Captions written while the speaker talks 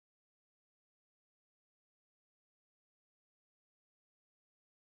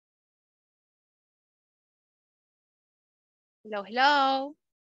Hello, hello.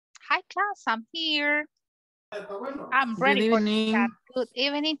 Hi, class. I'm here. I'm Good ready for the class. evening. Good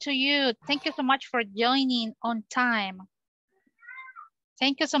evening to you. Thank you so much for joining on time.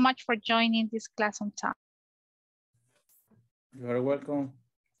 Thank you so much for joining this class on time. You are welcome.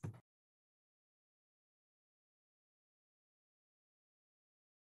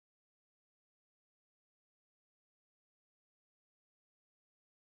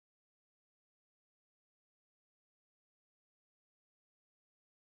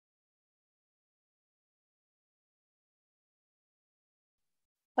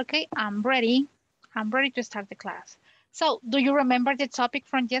 Okay, I'm ready. I'm ready to start the class. So, do you remember the topic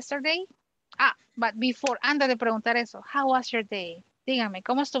from yesterday? But before, antes de preguntar eso, how was your day? Dígame,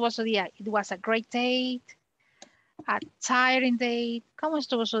 ¿cómo estuvo su día? It was a great day, a tiring day. ¿Cómo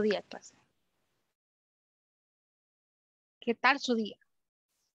estuvo su día, clase? ¿Qué tal su día?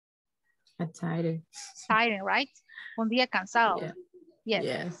 Tired. Tiring, right? Un día cansado. Yeah. Yes.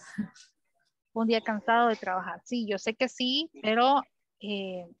 Yes. Un día cansado de trabajar. Sí, yo sé que sí, pero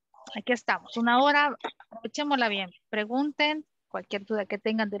aquí estamos. Una hora, aprovechémosla bien. Pregunten cualquier duda que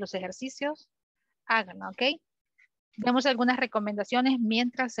tengan de los ejercicios, háganla, ¿ok? Demos algunas recomendaciones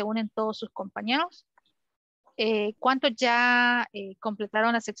mientras se unen todos sus compañeros. ¿Cuántos ya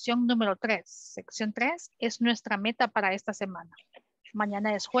completaron la sección número 3? Sección 3 es nuestra meta para esta semana.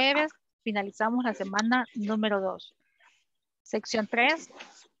 Mañana es jueves, finalizamos la semana número 2. Sección 3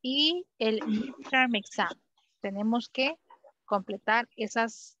 y el midterm exam. Tenemos que completar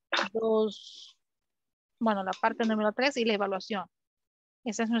esas dos, bueno, la parte número 3 y la evaluación.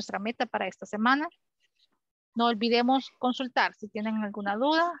 Esa es nuestra meta para esta semana. No olvidemos consultar. Si tienen alguna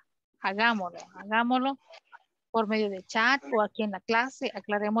duda, hagámoslo por medio de chat o aquí en la clase,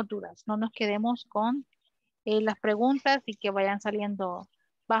 aclaremos dudas. No nos quedemos con las preguntas y que vayan saliendo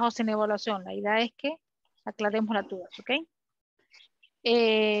bajos en evaluación. La idea es que aclaremos las dudas, ¿ok?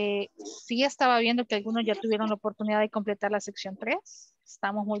 Sí estaba viendo que algunos ya tuvieron la oportunidad de completar la sección 3.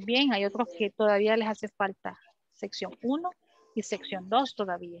 Estamos muy bien. Hay otros que todavía les hace falta sección 1 y sección 2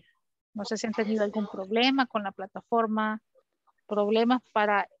 todavía. No sé si han tenido algún problema con la plataforma, problemas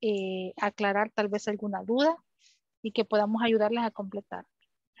para aclarar tal vez alguna duda y que podamos ayudarles a completar.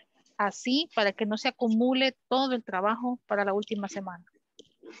 Así, para que no se acumule todo el trabajo para la última semana.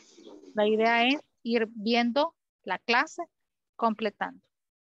 La idea es ir viendo la clase completando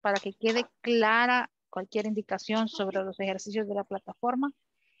para que quede clara cualquier indicación sobre los ejercicios de la plataforma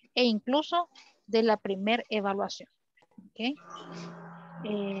e incluso de la primer evaluación. ¿Okay?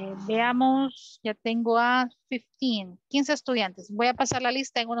 Veamos, ya tengo a 15 estudiantes. Voy a pasar la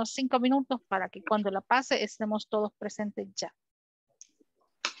lista en unos 5 minutos para que cuando la pase estemos todos presentes ya.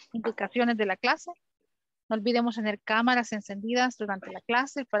 Indicaciones de la clase. No olvidemos tener cámaras encendidas durante la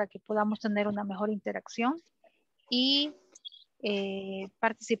clase para que podamos tener una mejor interacción y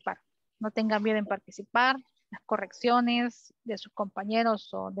participar. No tengan miedo en participar. Las correcciones de sus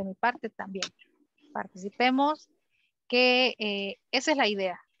compañeros o de mi parte también. Participemos, que esa es la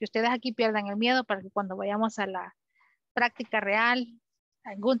idea. Que ustedes aquí pierdan el miedo para que cuando vayamos a la práctica real,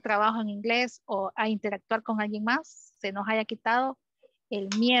 algún trabajo en inglés o a interactuar con alguien más, se nos haya quitado el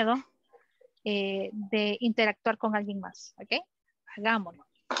miedo de interactuar con alguien más. ¿Ok? Hagámoslo.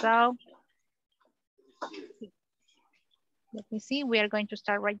 So, let me see. We are going to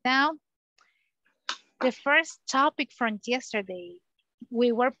start right now. The first topic from yesterday,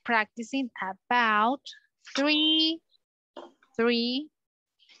 we were practicing about three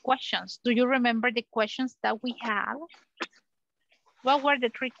questions. Do you remember the questions that we have? What were the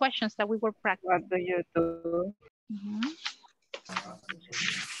 3 questions that we were practicing? What do you do?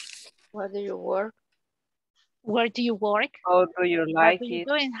 What do you work? Where do you work? How do you What like do you it?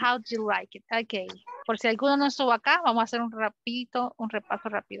 do and how do you like it? Okay. Por si alguno no estuvo acá, vamos a hacer un repaso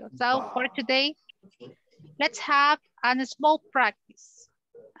rápido. So for today, let's have a small practice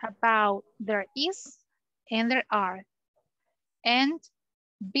about there is and there are, and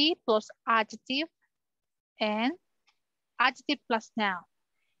be plus adjective and adjective plus noun.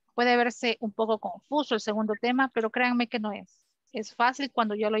 Puede verse un poco confuso el segundo tema, pero créanme que no es. Es fácil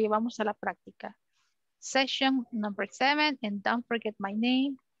cuando ya lo llevamos a la práctica. Session number 7, and don't forget my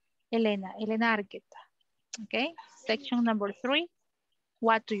name, Elena Argueta. Okay, section number 3,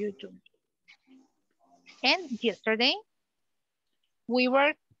 what do you do? And yesterday, we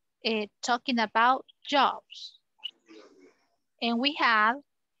were talking about jobs. And we have,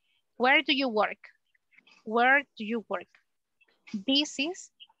 where do you work? Where do you work? This is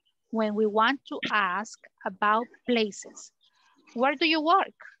when we want to ask about places. Where do you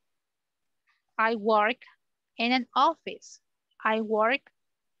work? I work in an office. I work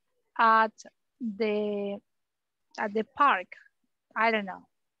at the at the park. I don't know.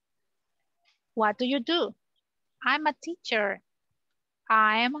 What do you do? I'm a teacher.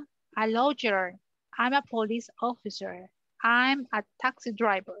 I'm a lawyer. I'm a police officer. I'm a taxi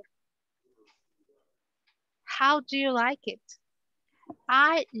driver. How do you like it?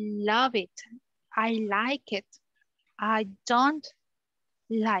 I love it. I like it. I don't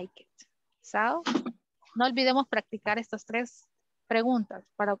like it. So, no olvidemos practicar estas 3 preguntas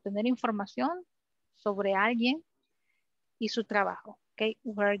para obtener información sobre alguien y su trabajo. Okay,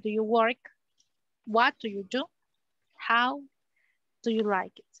 where do you work? What do you do? How do you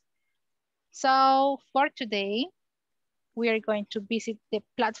like it? So for today, we are going to visit the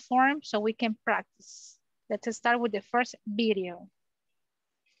platform so we can practice. Let's start with the first video.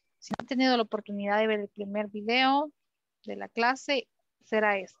 Si no han tenido la oportunidad de ver el primer video de la clase,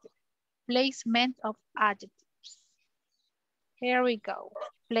 será este. Placement of adjectives. Here we go.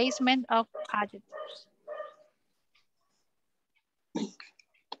 Placement of adjectives.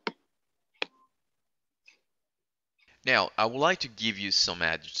 Now, I would like to give you some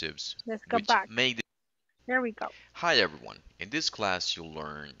adjectives. Let's go back. Make the... Here we go. Hi everyone. In this class, you'll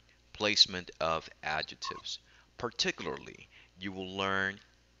learn placement of adjectives. Particularly, you will learn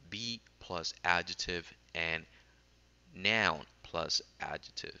be plus adjective and noun plus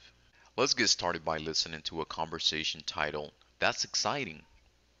adjective. Let's get started by listening to a conversation titled, That's Exciting.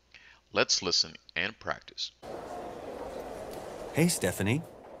 Let's listen and practice. Hey, Stephanie.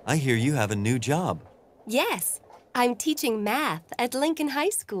 I hear you have a new job. Yes, I'm teaching math at Lincoln High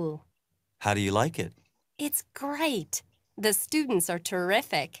School. How do you like it? It's great. The students are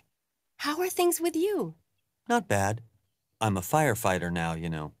terrific. How are things with you? Not bad. I'm a firefighter now, you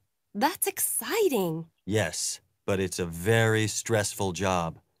know. That's exciting. Yes, but it's a very stressful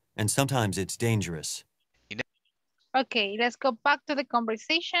job, and sometimes it's dangerous. Okay, let's go back to the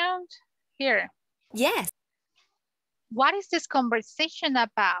conversation. Here. Yes. What is this conversation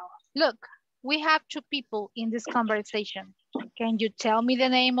about? Look, we have 2 people in this conversation. Can you tell me the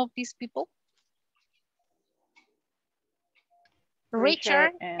name of these people?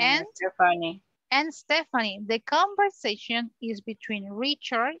 Richard and Stephanie. And Stephanie. The conversation is between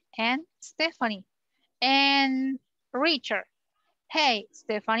Richard and Stephanie. And Richard, hey,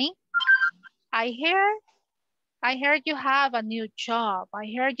 Stephanie, I heard you have a new job. I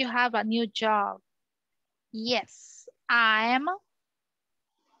heard you have a new job. Yes, I'm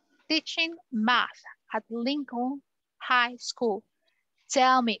teaching math at Lincoln High School.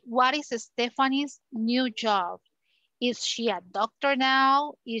 Tell me, what is Stephanie's new job? Is she a doctor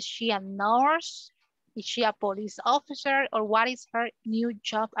now? Is she a nurse? Is she a police officer? Or what is her new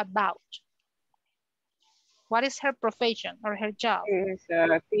job about? What is her profession or her job? She's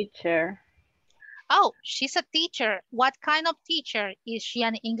a teacher. Oh, she's a teacher. What kind of teacher? Is she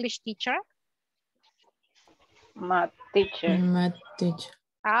an English teacher? Math teacher. Math teacher.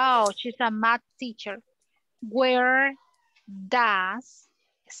 Oh, she's a math teacher. Where does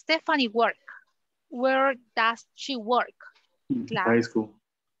Stephanie work? Where does she work? High school.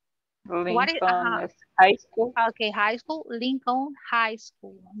 What is, High school. Okay, high school, Lincoln High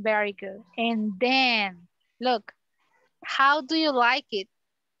School. Very good. And then, look, how do you like it?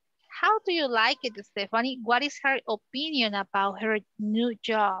 How do you like it, Stephanie? What is her opinion about her new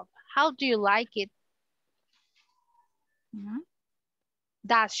job? How do you like it? Hmm?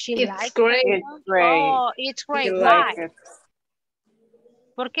 Does she like it? Great. It's great. Oh, it's great. Why? Like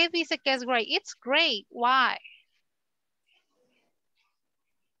 ¿Por qué dice que es great? It's great. Why?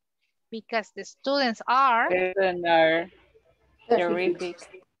 Because the students are terrific.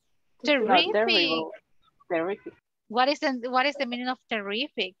 Terrific. Terrific. What is the meaning of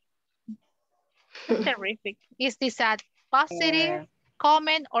terrific? Terrific. Is this a positive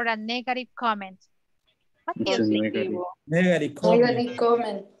comment or a negative comment? What do you think? Negative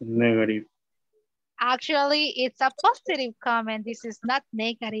comment. Negative. Actually, it's a positive comment. This is not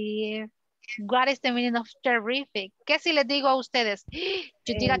negative. What is the meaning of terrific? ¿Qué si les digo a ustedes? You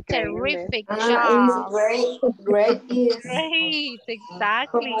did a terrific job. Great. Great. Great,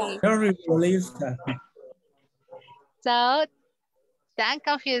 exactly. So, don't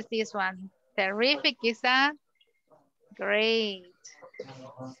confuse this one. Terrific is a great.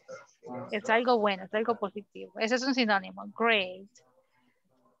 Es algo bueno, es algo positivo. Ese es un sinónimo, great.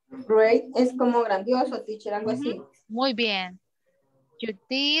 Great es como grandioso, teacher, algo así. Muy bien. You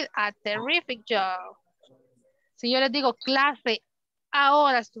did a terrific job. Si yo les digo clase,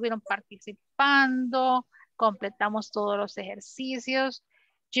 ahora estuvieron participando, completamos todos los ejercicios.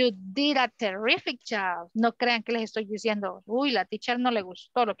 You did a terrific job. No crean que les estoy diciendo, uy, la teacher no le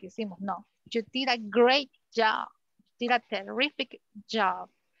gustó lo que hicimos. No. You did a great job. You did a terrific job.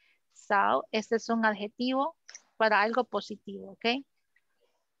 So, este es un adjetivo para algo positivo, ¿ok?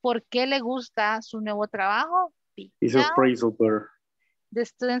 ¿Por qué le gusta su nuevo trabajo? It's a Because phrasal verb. the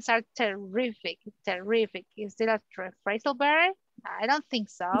students are terrific, terrific. Is it a phrasal verb? I don't think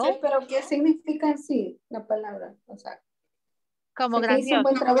so. Sí, pero ¿qué significa en sí la palabra? O sea, Como sé que hizo un grandioso.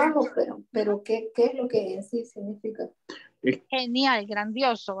 buen trabajo, pero ¿qué es lo que en sí significa? Genial,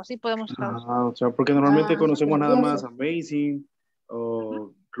 grandioso, así podemos traducir. O sea, porque normalmente conocemos nada más Grandioso. amazing,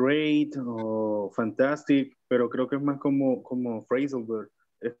 o great, o fantastic, pero creo que es más como phrasal verb.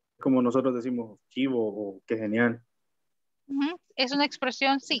 Es como nosotros decimos chivo o qué genial. Es una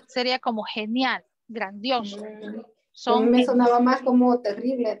expresión, sí, sería como genial, grandioso. A mí Son me sonaba más como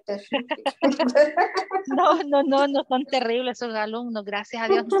terrible. no son terribles esos alumnos, gracias a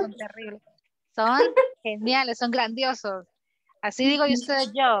Dios no son terribles. Son geniales, son grandiosos. Así digo y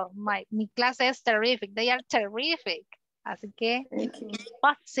ustedes yo, mi clase es terrific, they are terrific. Así que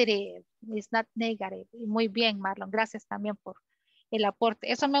positive, it's not negative. Y muy bien, Marlon, gracias también por el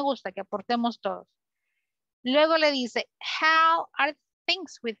aporte. Eso me gusta, que aportemos todos. Luego le dice, how are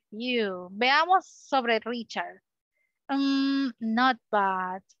things with you? Veamos sobre Richard. Not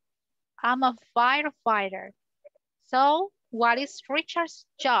bad. I'm a firefighter. So, what is Richard's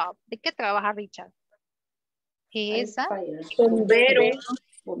job? ¿De qué trabaja Richard? He is a Bombero.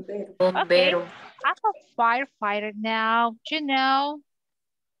 Bombero. okay. I'm a firefighter now, you know.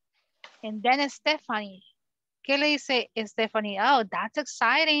 And then Stephanie. ¿Qué le dice Stephanie? Oh, that's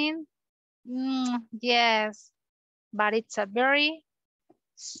exciting. Yes, but it's a very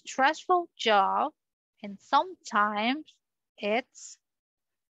stressful job and sometimes it's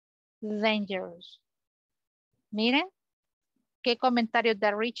dangerous. Miren, qué comentario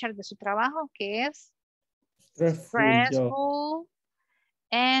de Richard de su trabajo, que es stressful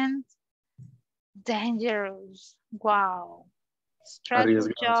and dangerous. Wow. Stressful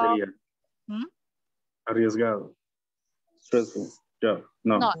Arriesgado job. sería. Arriesgado. Stressful job.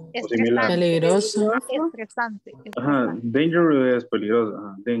 No, o similar. Peligroso. Estresante. Ajá, danger es peligroso.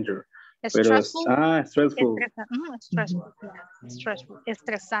 Ajá, danger. Pero es, Stressful. stressful. Stressful. Yeah. Stressful.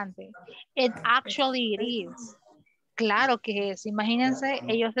 Estresante. It actually it is. Claro que es. Imagínense,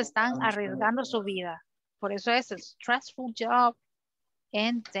 ellos están arriesgando su vida. Por eso es a stressful job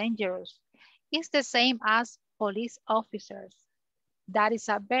and dangerous. It's the same as police officers. That is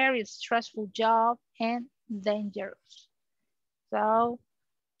a very stressful job and dangerous. So,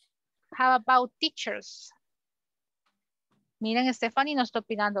 how about teachers? Miren, Stephanie nos está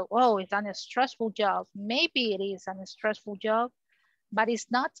opinando, oh, it's a stressful job. Maybe it is a stressful job, but it's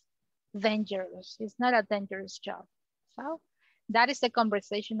not dangerous. It's not a dangerous job. So, that is the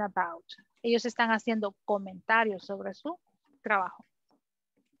conversation about. Ellos están haciendo comentarios sobre su trabajo.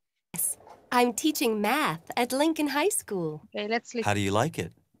 Yes, I'm teaching math at Lincoln High School. Okay, let's listen. How do you like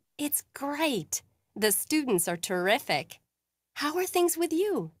it? It's great. The students are terrific. How are things with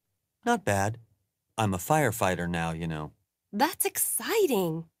you? Not bad. I'm a firefighter now, you know. That's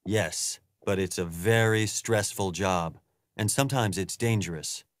exciting. Yes, but it's a very stressful job, and sometimes it's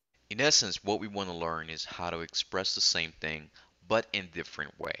dangerous. In essence, what we want to learn is how to express the same thing, but in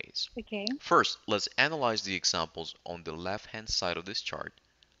different ways. Okay. First, let's analyze the examples on the left-hand side of this chart.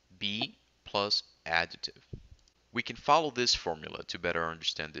 Be plus adjective. We can follow this formula to better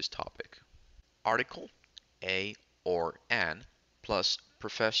understand this topic. Article, a or an, plus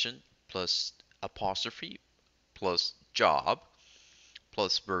profession, plus apostrophe, plus job,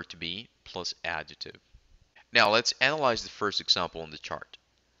 plus verb to be, plus adjective. Now let's analyze the first example on the chart.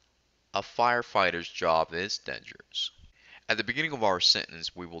 A firefighter's job is dangerous. At the beginning of our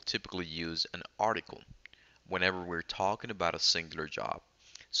sentence, we will typically use an article whenever we're talking about a singular job.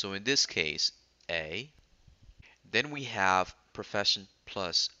 So in this case, a. Then we have profession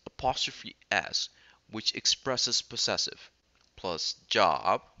plus apostrophe s, which expresses possessive, plus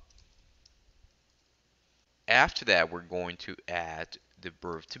job. After that, we're going to add the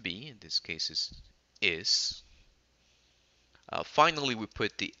verb to be. In this case, is. Finally, we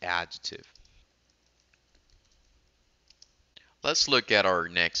put the adjective. Let's look at our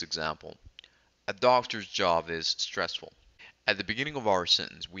next example. A doctor's job is stressful. At the beginning of our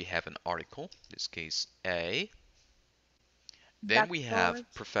sentence, we have an article, in this case, a. Then we have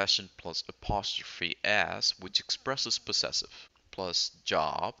profession plus apostrophe s, which expresses possessive, plus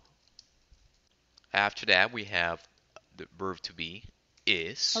job. After that, we have the verb to be,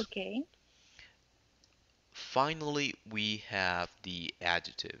 is. Okay. Finally, we have the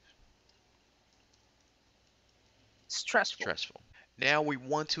adjective. Stressful. Now we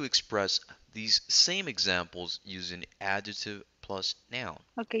want to express these same examples using adjective plus noun.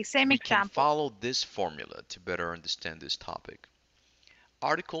 Okay, same We example. can follow this formula to better understand this topic.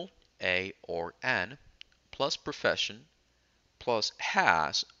 Article, a or an, plus profession plus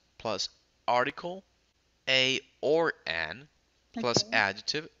has plus article, a or an, plus Okay.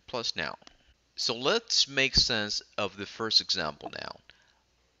 adjective plus noun. So let's make sense of the first example now.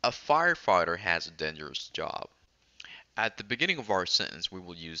 A firefighter has a dangerous job. At the beginning of our sentence, we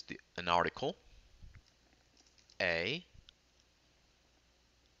will use an article, a.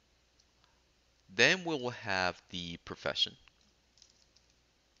 Then we will have the profession,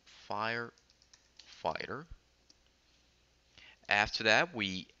 firefighter. After that,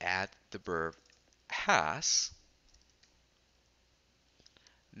 we add the verb has.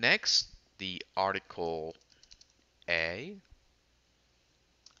 Next, the article a.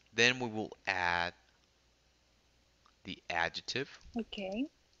 Then we will add the adjective. Okay.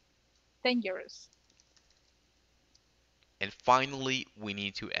 Dangerous. And finally, we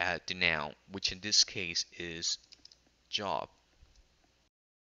need to add the noun, which in this case is job.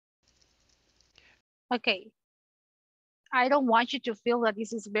 Okay. I don't want you to feel that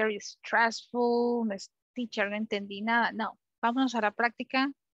this is very stressful. Teacher, no entendí nada. No. Vámonos a la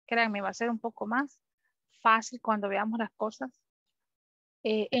práctica. Créanme, va a ser un poco más fácil cuando veamos las cosas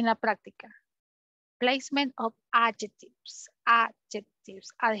en la práctica. Placement of adjectives. Adjectives.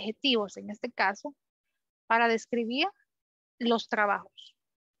 Adjetivos en este caso para describir los trabajos.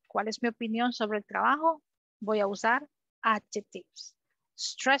 ¿Cuál es mi opinión sobre el trabajo? Voy a usar adjectives.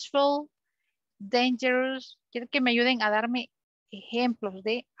 Stressful, dangerous. Quiero que me ayuden a darme ejemplos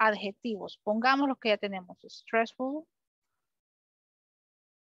de adjetivos. Pongamos los que ya tenemos. Stressful,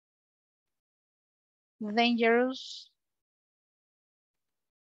 dangerous.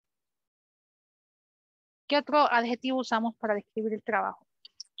 ¿Qué otro adjetivo usamos para describir el trabajo?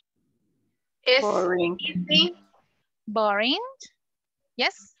 Es Boring. sí, Boring.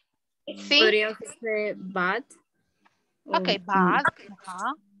 Yes. sí. Podría ser bad. Ok, bad.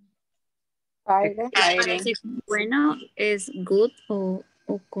 Ajá. Silent. Para decir bueno es good o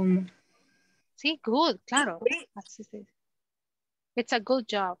como. Sí, good, claro. Así se dice. It's a good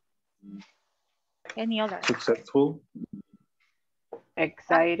job. Any other? Successful.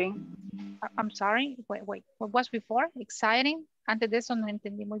 Exciting. I'm sorry. Wait. What was before? Exciting. Antes de eso no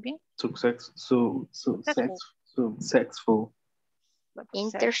entendí muy bien. Successful.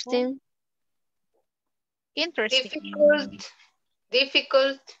 Interesting. Interesting.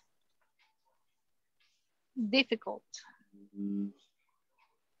 Difficult. Difficult.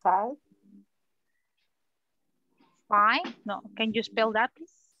 Sad. Fine. No. Can you spell that,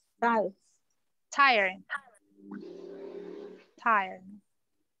 please? Sad. Tiring. Tired.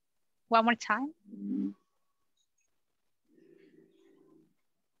 One more time.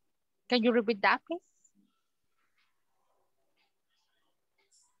 Can you repeat that, please?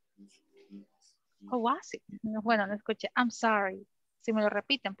 What was it? Bueno, no escuché. I'm sorry. Si me lo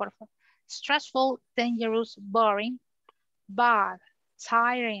repiten, por favor. Stressful, dangerous, boring, bad,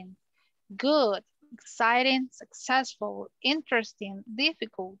 tiring, good, exciting, successful, interesting,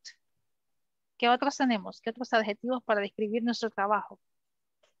 difficult. ¿Qué otros tenemos? ¿Qué otros adjetivos para describir nuestro trabajo?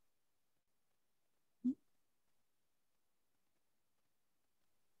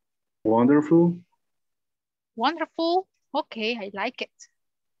 Wonderful. Wonderful. Okay, I like it.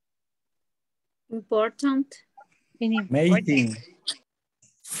 Important. Amazing.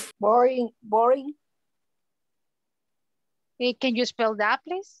 Boring. Can you spell that,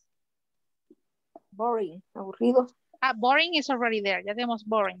 please? Boring. Aburrido. Boring is already there. Ya tenemos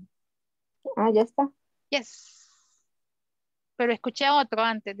boring. Ya está. Yes. Pero escuché otro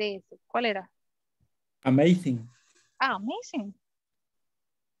antes de ese. ¿Cuál era? Amazing. Amazing.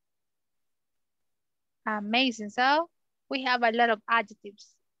 Amazing. So, we have a lot of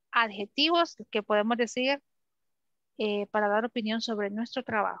adjectives. Adjetivos que podemos decir para dar opinión sobre nuestro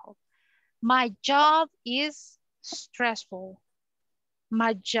trabajo. My job is stressful.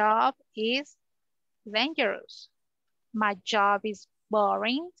 My job is dangerous. My job is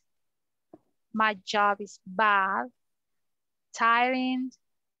boring. My job is bad, tiring,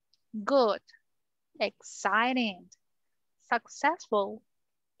 good, exciting, successful,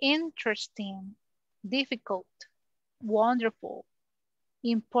 interesting, difficult, wonderful,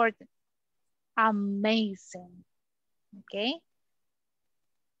 important, amazing. Okay.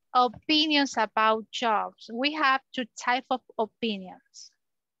 Opinions about jobs. We have two types of opinions.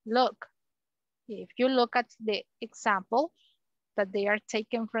 Look, if you look at the example that they are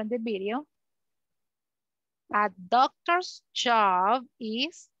taken from the video, a doctor's job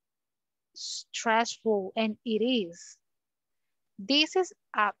is stressful, and it is. This is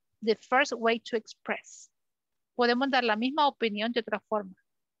the first way to express. Podemos dar la misma opinión de otra forma.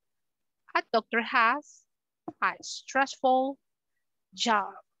 A doctor has a stressful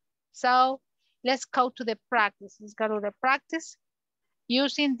job. So Let's go to the practice. Let's go to the practice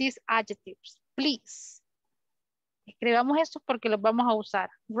using these adjectives. Please. Escribamos esto porque los vamos a usar.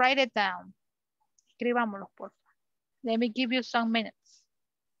 Write it down. Escribámoslos, por favor. Let me give you some minutes.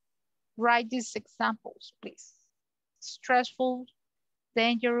 Write these examples, please. Stressful,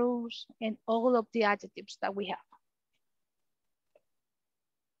 dangerous, and all of the adjectives that we have.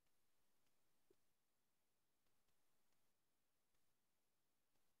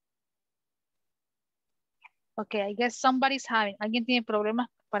 Okay, I guess somebody's having. ¿Alguien tiene problemas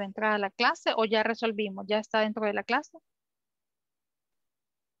para entrar a la clase o ya resolvimos? ¿Ya está dentro de la clase?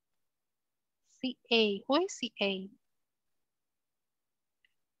 CA. Who is CA?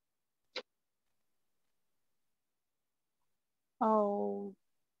 Oh.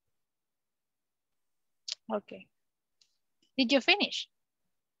 Okay. Did you finish?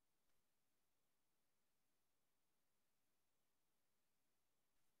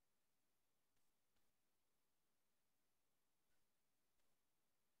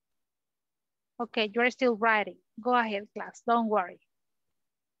 Okay, you're still writing. Go ahead, class. Don't worry.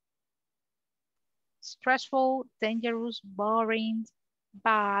 Stressful, dangerous, boring,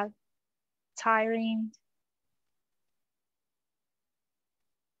 bad, tiring.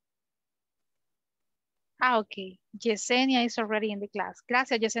 Ah, ok. Yesenia is already in the class.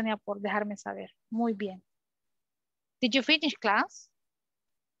 Gracias, Yesenia, por dejarme saber. Muy bien. Did you finish class?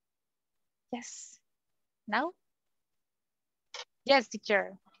 Yes. No? Yes,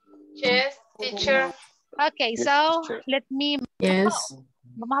 teacher. Yes, teacher. Okay, so let me... Yes.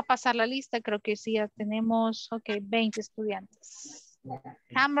 Vamos a pasar la lista. Creo que sí ya tenemos, ok, 20 estudiantes.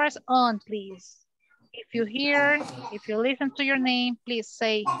 Cameras on, please. If you hear, if you listen to your name, please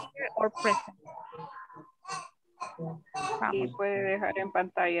say here or present. Y Vamos. puede dejar en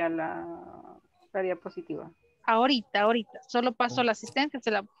pantalla la diapositiva. Ahorita. Solo paso la asistencia,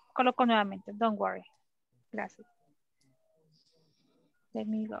 se la coloco nuevamente. Don't worry. Gracias. Let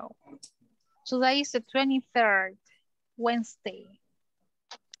me go. Today is the 23rd, Wednesday.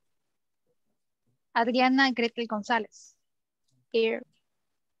 Adriana Gretel González. Here.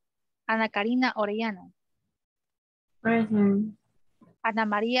 Ana Karina Orellana. Present. Ana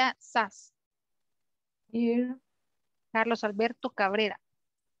María Sass. Here. Carlos Alberto Cabrera.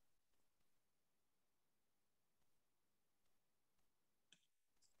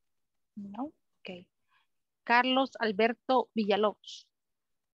 No, ok. Carlos Alberto Villalobos.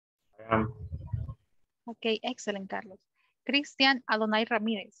 Ok, excelente, Carlos. Cristian Adonai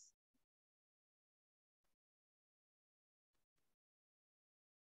Ramírez.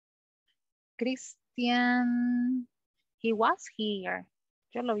 Cristian, he was here.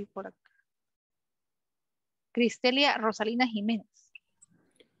 Yo lo vi por acá. Cristelia Rosalina Jiménez.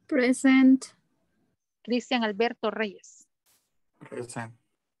 Present. Cristian Alberto Reyes. Present.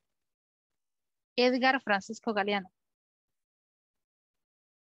 Edgar Francisco Galeano.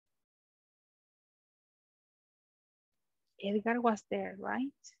 Edgar was there,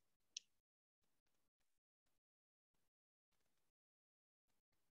 right?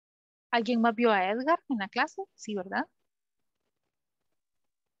 ¿Alguien más vio a Edgar en la clase? Sí, ¿verdad?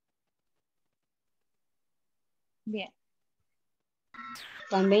 Bien.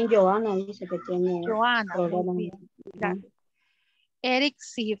 También Joana dice que tiene Joana, muy problema. bien. Gracias. Eric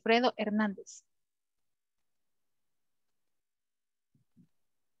Sigifredo Hernández.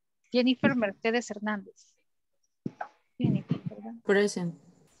 Jennifer Mercedes Hernández. Jennifer, ¿verdad? Present.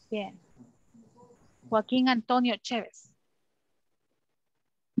 Bien. Joaquín Antonio Chévez.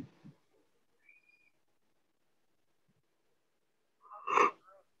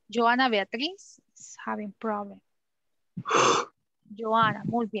 Joana Beatriz is having problem. Joana,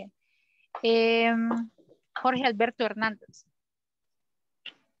 muy bien. Jorge Alberto Hernández.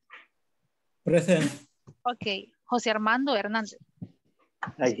 Present. Ok. José Armando Hernández.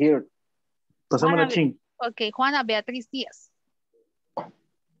 I hear. Pasamos la ching. Ok. Juana Beatriz Díaz.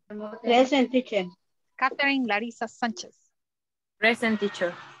 Present, teacher. Catherine Larisa Sánchez. Present,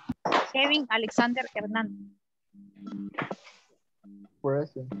 teacher. Kevin Alexander Hernández.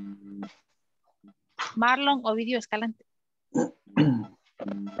 Present. Marlon Ovidio Escalante.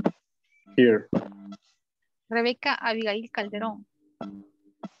 Here. Rebeca Abigail Calderón.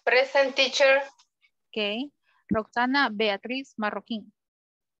 Present, teacher. Ok. Roxana Beatriz Marroquín.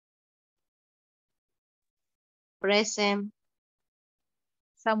 Present.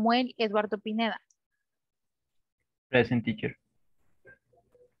 Samuel Eduardo Pineda. Present, teacher.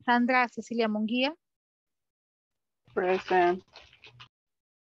 Sandra Cecilia Munguía. Present.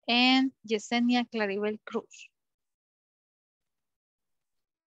 And Yesenia Claribel Cruz.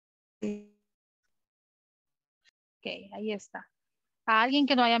 Ok, ahí está. ¿A alguien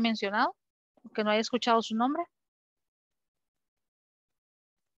que no haya mencionado? Que no haya escuchado su nombre.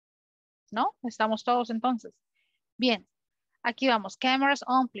 ¿No? Estamos todos entonces. Bien. Aquí vamos. Cameras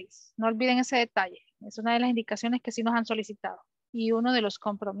on, please. No olviden ese detalle. Es una de las indicaciones que sí nos han solicitado. Y uno de los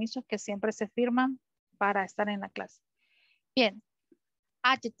compromisos que siempre se firman para estar en la clase. Bien.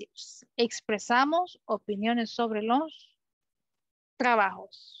 Adjectives. Expresamos opiniones sobre los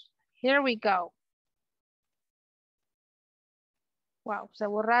trabajos. Here we go. Wow, se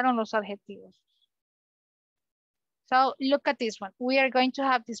borraron los adjetivos. So look at this one. We are going to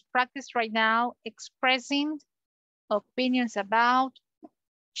have this practice right now, expressing opinions about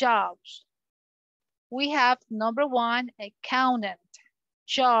jobs. We have number one, accountant,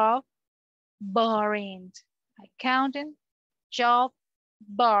 job, boring. Accountant, job,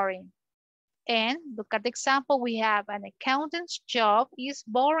 boring. And look at the example, we have an accountant's job is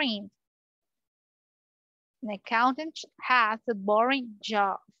boring. An accountant has a boring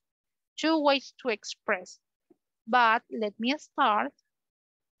job. Two ways to express. But let me start.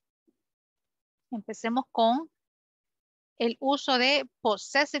 Empecemos con el uso de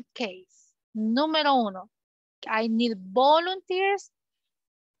possessive case. Número uno. I need volunteers,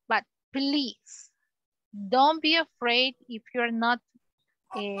 but please don't be afraid if you're not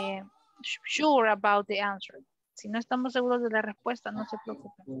sure about the answer. Si no estamos seguros de la respuesta, no se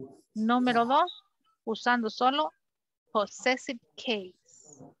preocupen. Número dos, usando solo possessive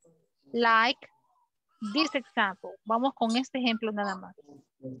case. Like this example. Vamos con este ejemplo nada más.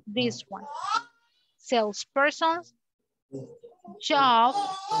 This one. Salespersons, job,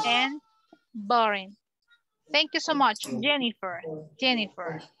 and boring. Thank you so much, Jennifer.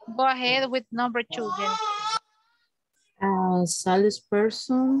 Jennifer, go ahead with number two, Jennifer.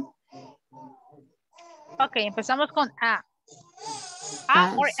 Salesperson. Ok, empezamos con A.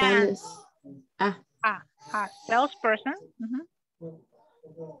 A or an? A. A salesperson.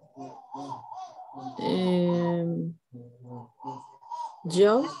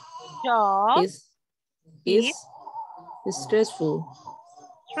 Job is stressful.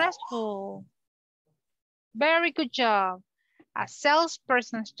 Stressful. Very good job. A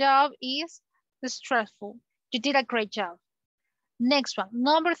salesperson's job is stressful. You did a great job. Next one,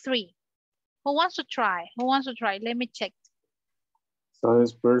 number three. Who wants to try? Who wants to try? Let me check.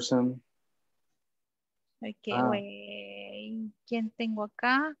 Salesperson. Okay, wait. ¿Quién tengo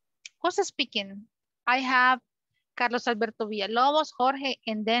acá? Who's speaking? I have Carlos Alberto Villalobos, Jorge,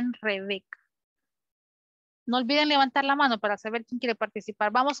 and then Rebeca. No olviden levantar la mano para saber quién quiere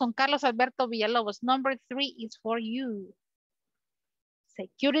participar. Vamos con Carlos Alberto Villalobos. Number three is for you.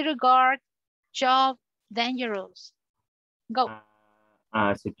 Security guard, job, dangerous. Go.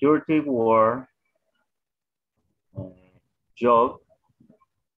 Security guard job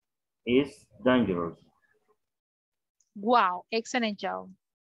is dangerous. Wow, excellent job.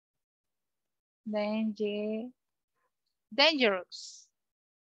 Dangerous.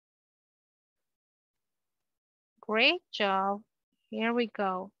 Great job. Here we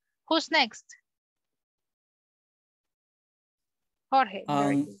go. Who's next? Jorge.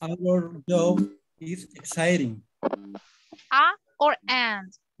 Our job is exciting. A or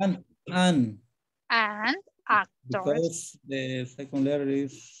and? And actors. Because the second letter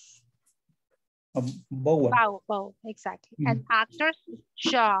is a vowel. Vowel, exactly. And actors'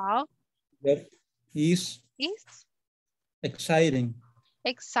 job is exciting.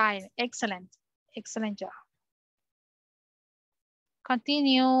 Exciting. Excellent job.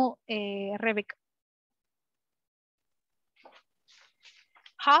 Continue, Rebecca.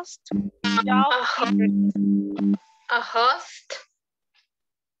 Host, job, a host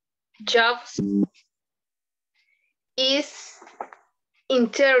job is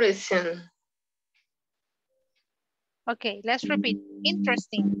interesting. Okay, let's repeat.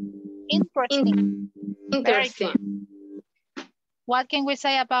 Interesting. What can we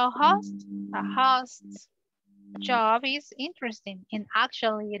say about host? A host's job is interesting, and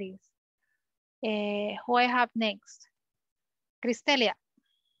actually it is. Who I have next? Cristelia.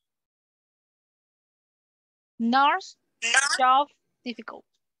 Nurse, job, difficult.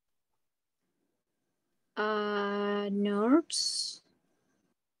 Nurse.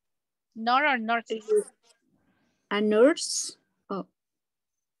 Nurse or nurse? A nurse. Oh,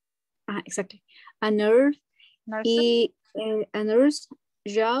 exactly. A nurse. A nurse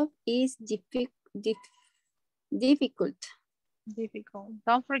job is difficult. Difficult.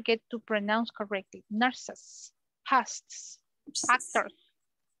 Don't forget to pronounce correctly. Nurses, hosts, actors,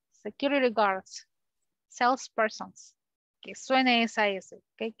 security guards, salespersons. Que suene esa S,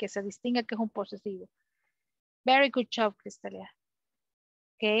 okay? Que se distinga que es un posesivo. Very good job, Cristelia.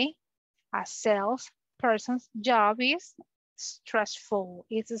 Okay. A salesperson's job is stressful.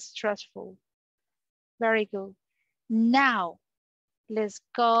 It's stressful. Very good. Now, let's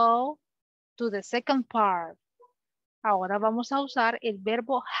go to the second part. Ahora vamos a usar el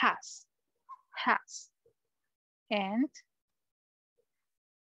verbo has. Has. And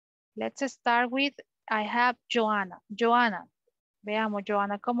let's start with, I have Joanna. Joanna. Veamos,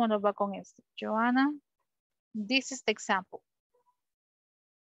 Joanna, cómo nos va con esto. Joanna, this is the example.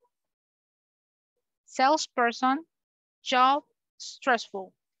 Salesperson, job,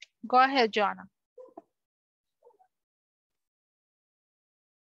 stressful. Go ahead, Joanna.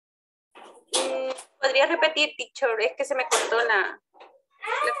 ¿Podría repetir, teacher? Es que se me cortó la...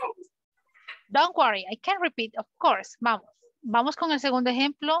 Don't worry, I can repeat, of course. Vamos. Vamos con el segundo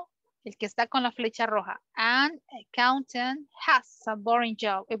ejemplo, el que está con la flecha roja. An accountant has a boring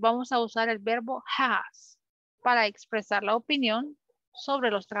job. Y vamos a usar el verbo has para expresar la opinión sobre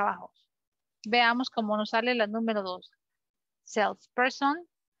los trabajos. Veamos cómo nos sale la número 2. Salesperson,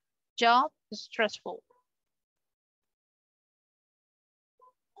 job, stressful.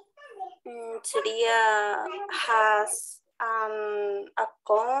 Sería has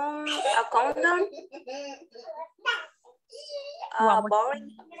accountant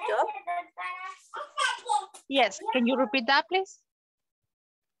boring job. Yes, can you repeat that, please?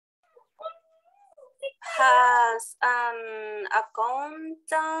 Has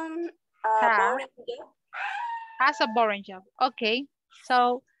accountant boring job. Has a boring job. Okay.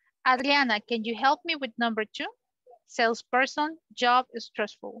 So, Adriana, can you help me with number 2? Salesperson, job is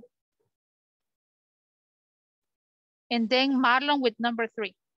stressful. And then Marlon with number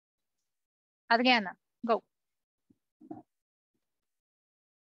 3. Adriana, go.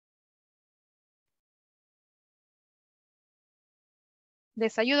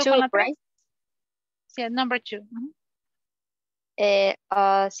 ¿Les ayudo con la 3? Right? Yeah, number 2.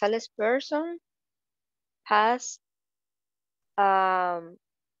 A salesperson has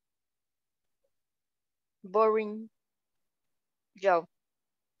boring job.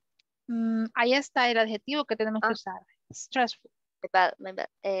 Ahí está el adjetivo que tenemos que usar. Stressful. My bad.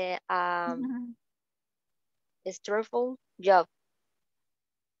 Stressful job.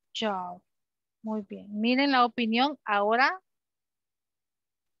 Job. Muy bien. Miren la opinión. Ahora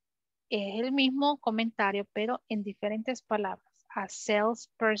es el mismo comentario, pero en diferentes palabras. A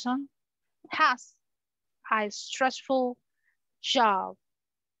salesperson has a stressful job.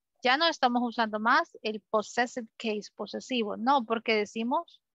 Ya no estamos usando más el possessive case posesivo. No, porque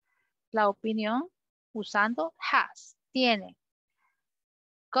decimos la opinión usando has. Tiene.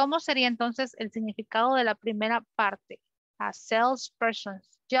 ¿Cómo sería entonces el significado de la primera parte? A salesperson's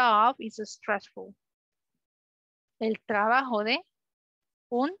job is stressful. El trabajo de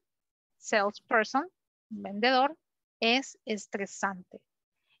un salesperson, vendedor, es estresante.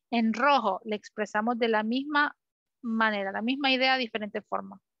 En rojo le expresamos de la misma manera, la misma idea, diferente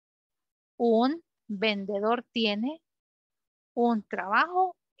forma. Un vendedor tiene un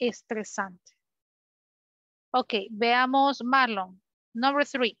trabajo estresante. Ok, veamos Marlon. Number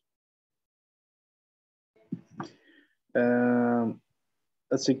 3.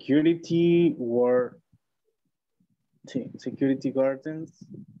 A security guardians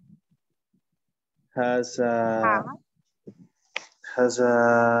has a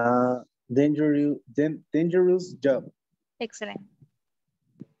dangerous job. Excellent.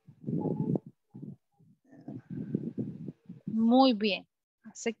 Muy bien.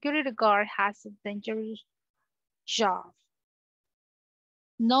 A security guard has a dangerous job.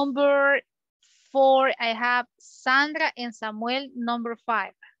 Number 4, I have Sandra and Samuel, number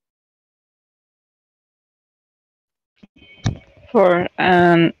 5. For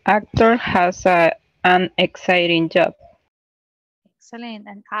an actor has an exciting job. Excellent.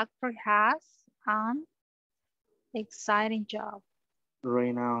 An actor has an exciting job.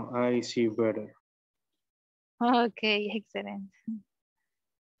 Right now, I see better. Okay, excellent.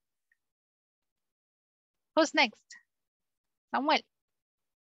 Who's next? Samuel.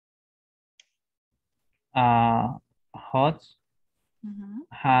 Host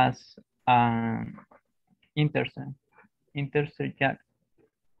has an interesting job.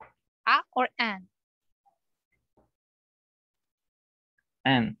 A or an?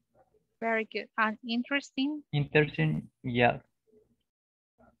 And very good. An interesting job.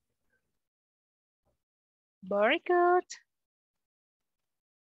 Very good.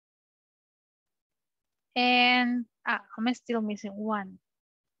 And I'm still missing one.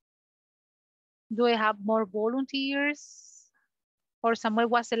 Do I have more volunteers? Or Samuel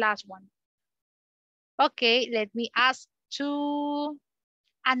was the last one? Okay, let me ask to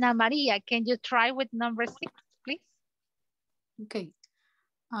Ana Maria. Can you try with number 6, please? Okay.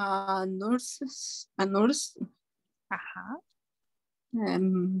 A nurse.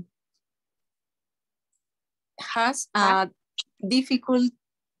 has a difficult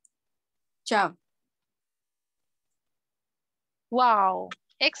job. Wow.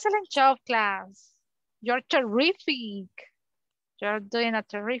 Excellent job, class. You're terrific. You're doing a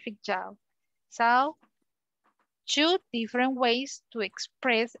terrific job. So, 2 different ways to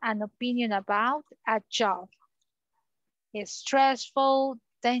express an opinion about a job. It's stressful,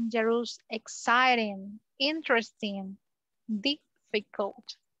 dangerous, exciting, interesting,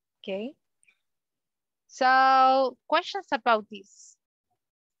 difficult. Okay. So, questions about this.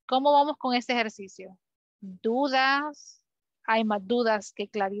 ¿Cómo vamos con este ejercicio? ¿Dudas? ¿Hay más dudas que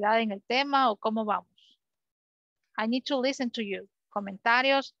claridad en el tema o cómo vamos? I need to listen to you.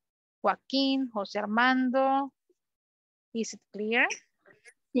 Comentarios. Joaquín, José Armando. Is it clear?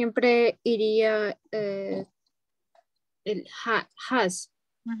 Siempre iría el has.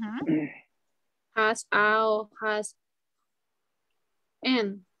 Has, o has,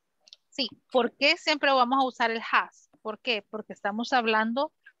 and. Sí, ¿por qué siempre vamos a usar el has? ¿Por qué? Porque estamos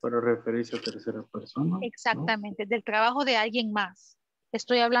hablando... Para referirse a tercera persona. Exactamente, ¿no? Del trabajo de alguien más.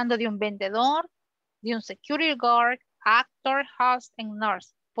 Estoy hablando de un vendedor, de un security guard, actor, host, and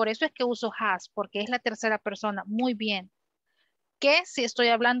nurse. Por eso es que uso has, porque es la tercera persona. Muy bien. ¿Qué si estoy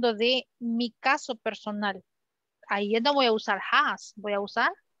hablando de mi caso personal? Ahí no voy a usar has, voy a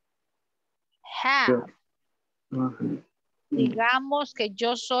usar have. Digamos que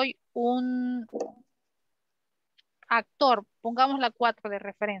yo soy un actor, pongamos la 4 de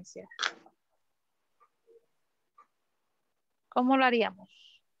referencia. ¿Cómo lo haríamos?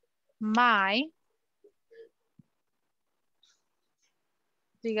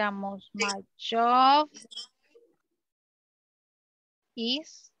 Digamos, my job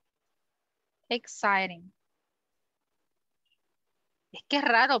is exciting. Es que es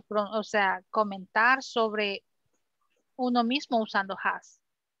raro, o sea, comentar sobre uno mismo usando has.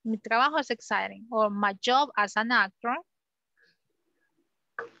 Mi trabajo es exciting. Or my job as an actor.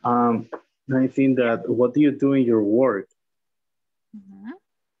 I think that, what do you do in your work?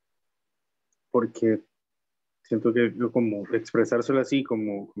 Porque siento que como expresárselo así,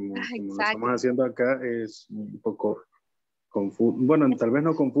 como lo estamos haciendo acá, es un poco confuso. Bueno, tal vez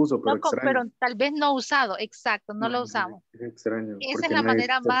no confuso, pero extraño. Pero tal vez no usado, exacto, no lo usamos. Es extraño. Esa es la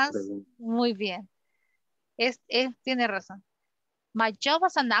manera más, muy bien. Tiene razón. My job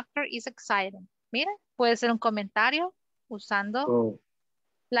as an actor is exciting. Mira, puede ser un comentario usando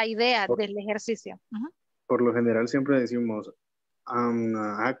la idea del ejercicio. Por lo general siempre decimos, I'm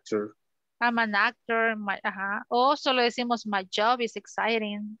an actor. I'm an actor. O solo decimos, my job is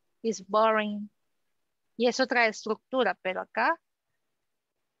exciting, is boring. Y es otra estructura, pero acá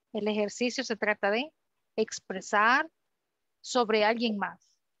el ejercicio se trata de expresar sobre alguien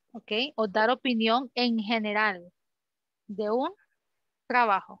más, ¿ok? O dar opinión en general de un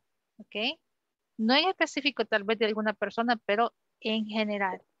trabajo, ¿ok? No en específico tal vez de alguna persona, pero en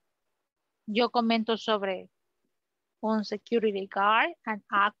general. Yo comento sobre un security guard, an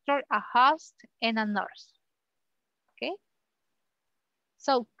actor, a host, and a nurse. Okay?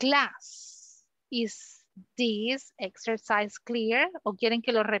 So, class, is this exercise clear? ¿O quieren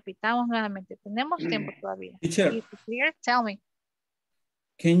que lo repitamos nuevamente? Tenemos tiempo todavía. Teacher, Is it clear? Tell me.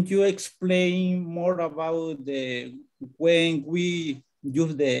 Can you explain more about when we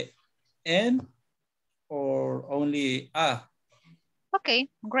use the and or only a? Okay,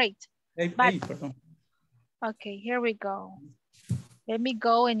 great. Okay, here we go. Let me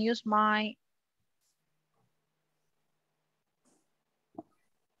go and use my...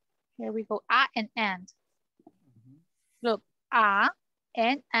 Here we go, a and. Look, a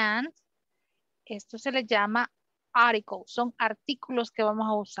and. Esto se le llama article. Son artículos que vamos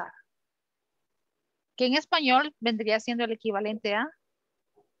a usar. Que en español vendría siendo el equivalente a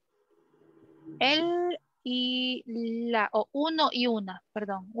el y la, o uno y una,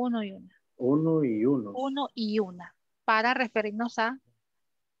 perdón, uno y una. Uno y uno. Uno y una, para referirnos a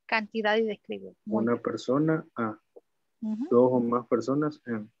cantidad y describir. Una persona a. Dos o más personas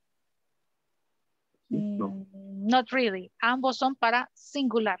en. No. Not really. Ambos son para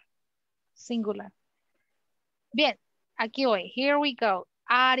singular. Singular. Bien, aquí voy. Here we go.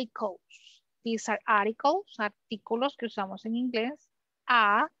 Articles. These are articles, artículos que usamos en inglés.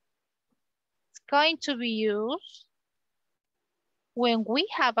 A is going to be used when we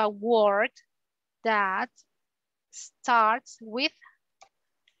have a word that starts with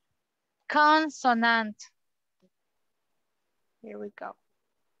consonant. Here we go.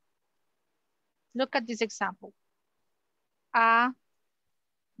 Look at this example. A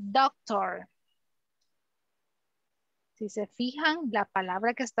doctor. Si se fijan, la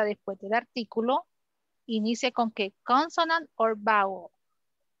palabra que está después del artículo inicia con qué? Consonant or vowel.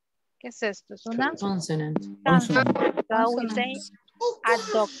 ¿Qué es esto? Es una consonant. consonant. So we say a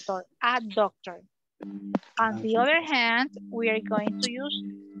doctor, a doctor. On the other hand, we are going to use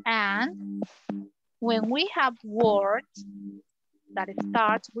and when we have words that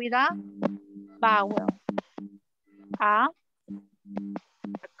starts with a vowel. A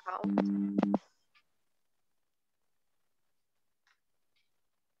account.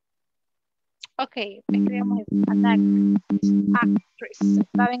 Ok, escribimos an actress.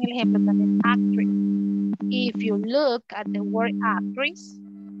 ¿Saben el ejemplo también? Actress. If you look at the word actress,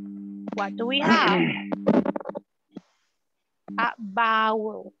 what do we have? A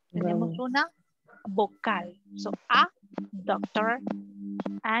vowel. Tenemos una vocal. So, a doctor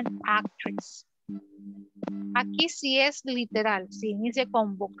and actress. Aquí sí es literal. Si inicia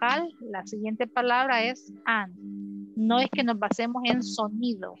con vocal, la siguiente palabra es and. No es que nos basemos en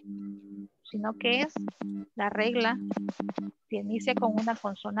sonido, sino que es la regla que inicia con una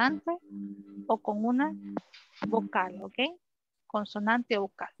consonante o con una vocal, ¿ok? Consonante o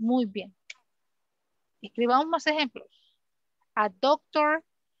vocal. Muy bien. Escribamos más ejemplos. A doctor,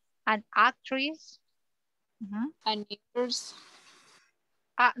 an actress, A nurse,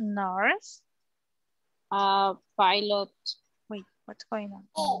 a nurse, a pilot. Wait, what's going on?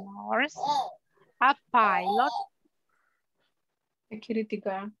 A nurse, a pilot, Security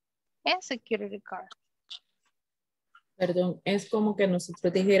guard. and security guard. Perdón, es como que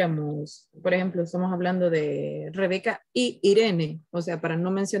nosotros dijéramos, por ejemplo, estamos hablando de Rebeca y Irene, o sea, para no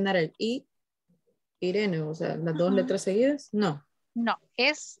mencionar el y, Irene, o sea, las dos letras seguidas, no. No,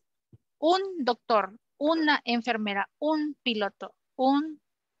 es un doctor, una enfermera, un piloto, un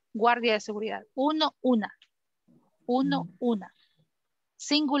guardia de seguridad. Uno, una. Uno, una.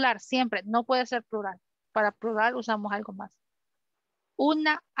 Singular siempre, no puede ser plural. Para plural usamos algo más.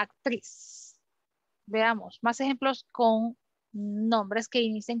 Una actriz. Veamos, más ejemplos con nombres que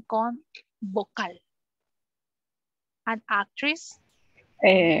inicien con vocal. An actress.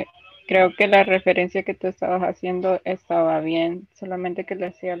 Creo que la referencia que tú estabas haciendo estaba bien, solamente que le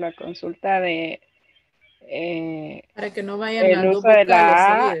hacía la consulta de para que no vayan el las uso dos de la vocales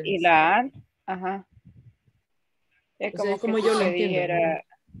A seguidas. y la A. Ajá. Es O como, sea, como que yo si lo te entiendo, dijera, ¿verdad?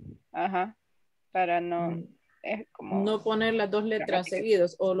 ajá, para no, es como. No poner las dos letras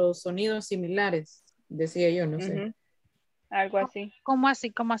seguidas o los sonidos similares, decía yo, no sé. Algo así. ¿Cómo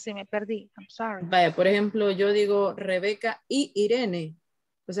así? ¿Cómo así? Me perdí. I'm sorry. Vaya, por ejemplo, yo digo Rebeca y Irene.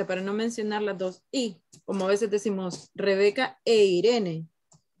 O sea, para no mencionar las dos y, como a veces decimos Rebeca e Irene.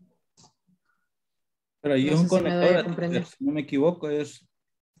 Pero hay No un sé si me doy a conector, comprender. si no me equivoco, es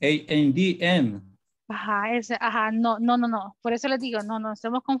ANDN. Ajá, ese, ajá, no. Por eso les digo, no,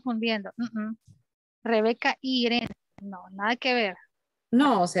 estamos confundiendo. Rebeca y Irene. No, nada que ver.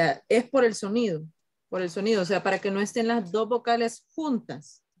 No, o sea, es por el sonido. Por el sonido, o sea, para que no estén las dos vocales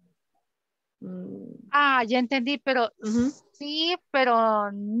juntas. Ah, ya entendí, pero sí,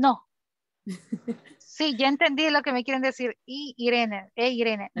 pero no. Sí, ya entendí lo que me quieren decir. Y Irene,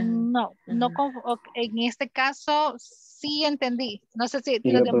 No, en este caso sí entendí. No sé si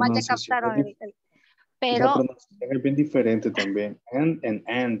Y los la demás ya pronunciación captaron es, la pero pronunciación es bien diferente también.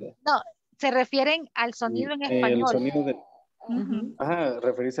 And. no, se refieren al sonido en El español. sonido de... Ajá,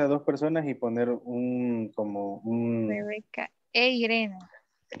 referirse a dos personas y poner como un... Rebeca e Irene.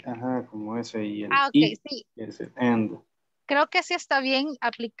 Ajá, como ese y el Ok, y sí. es el and. Creo que sí está bien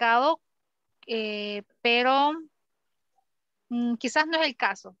aplicado, pero quizás no es el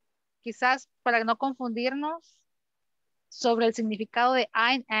caso. Quizás para no confundirnos sobre el significado de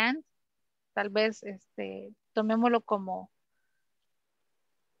I and, tal vez tomémoslo como,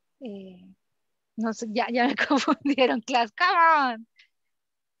 no sé, ya me confundieron, class, come on.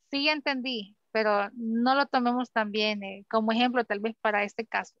 Sí entendí, pero no lo tomemos también como ejemplo tal vez para este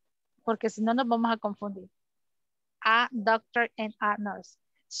caso, porque si no nos vamos a confundir. A doctor and a nurse.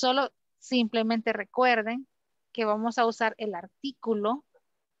 Solo simplemente recuerden que vamos a usar el artículo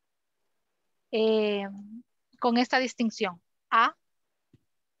con esta distinción. A,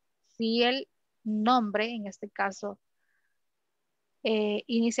 si el nombre, en este caso,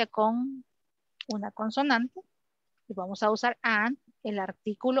 inicia con una consonante, y vamos a usar and, el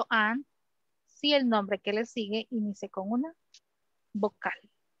artículo and, si el nombre que le sigue inicia con una vocal.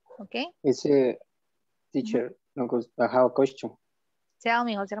 ¿Ok? Ese teacher, no, I have a question. Sea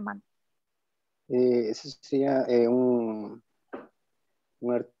mi José Armando. Ese sería un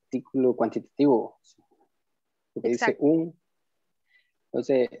artículo cuantitativo. Porque dice un.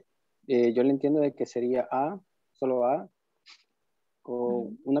 Entonces, yo le entiendo de que sería A, solo A,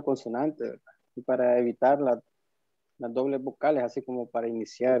 con una consonante, ¿verdad? Y para evitar las dobles vocales, así como para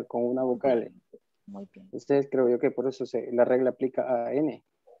iniciar con una vocal. Muy bien. Entonces, creo yo que por eso la regla aplica a N.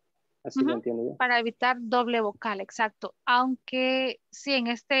 Así lo entiendo yo. Para evitar doble vocal, exacto. Aunque sí, en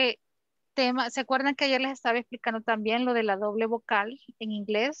este tema, ¿se acuerdan que ayer les estaba explicando también lo de la doble vocal en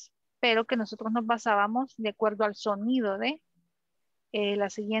inglés? Pero que nosotros nos basábamos de acuerdo al sonido de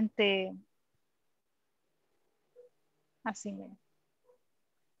la siguiente. Así mismo.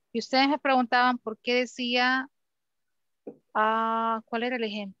 Y ustedes me preguntaban por qué decía, ¿cuál era el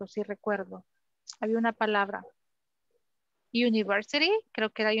ejemplo? Si recuerdo. Había una palabra. University, creo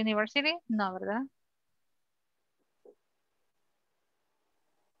que era university. No, ¿verdad?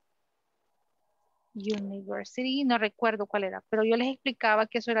 University, no recuerdo cuál era, pero yo les explicaba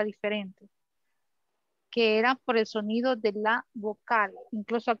que eso era diferente. Que era por el sonido de la vocal.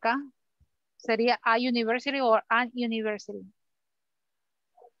 Incluso acá sería a university o an university.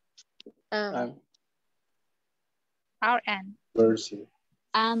 RN. University.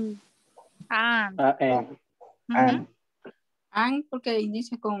 And. And porque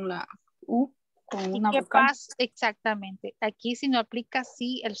inicia con la U, con ¿Y una qué vocal. pasa? Exactamente. Aquí si no aplica,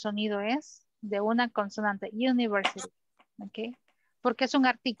 sí, el sonido es de una consonante. University. ¿Ok? Porque es un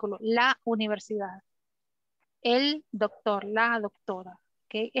artículo. La universidad. El doctor, la doctora.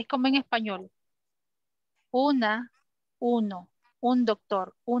 ¿Ok? Es como en español. Una, uno, un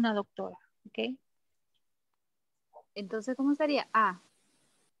doctor, una doctora. ¿Ok? Entonces, ¿cómo sería? A.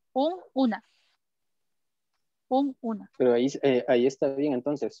 Una. Una. Pero ahí está bien,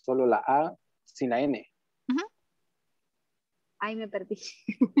 entonces, solo la A sin la N. Ay, me perdí.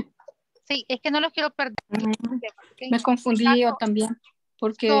 Sí, es que no los quiero perder. ¿Okay? Me confundí yo también.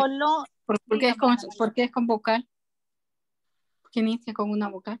 Porque, solo. porque es con vocal. Que inicia con una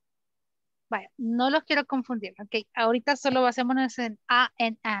vocal. Vaya, no los quiero confundir. Ok, ahorita solo basémonos en A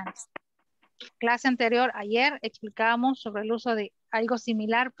en AND. Clase anterior, ayer, explicábamos sobre el uso de algo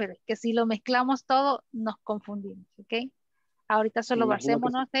similar, pero es que si lo mezclamos todo, nos confundimos. Ok, ahorita solo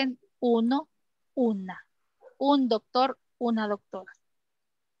basémonos en uno, una. Un doctor, una doctora.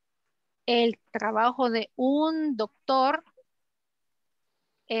 El trabajo de un doctor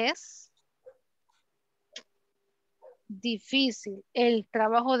es difícil. El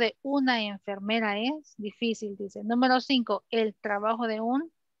trabajo de una enfermera es difícil, dice. Número 5, el trabajo de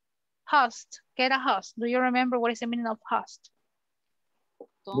un host. ¿Qué era host? Do you remember what is the meaning of host?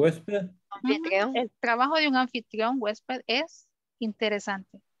 Huésped. Anfitrión. El trabajo de un anfitrión, huésped, es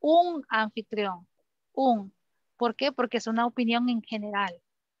interesante. Un anfitrión. ¿Por qué? Porque es una opinión en general.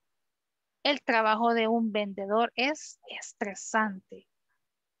 El trabajo de un vendedor es estresante.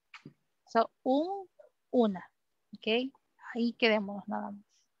 So, una. ¿Ok? Ahí quedémonos nada más.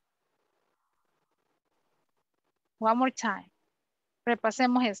 One more time.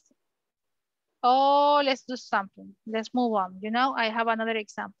 Repasemos esto. Oh, let's do something. Let's move on. You know, I have another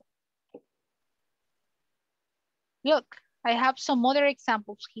example. Look, I have some other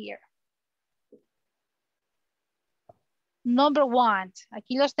examples here. Number 1.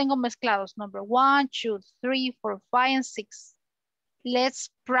 Aquí los tengo mezclados. Number 1, 2, 3, 4, 5, and 6. Let's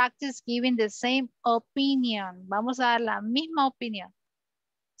practice giving the same opinion. Vamos a dar la misma opinión.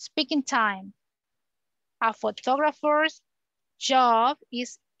 Speaking time. A photographer's job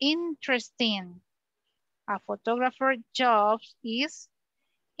is interesting. A photographer's job is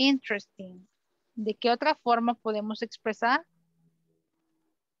interesting. ¿De qué otra forma podemos expresar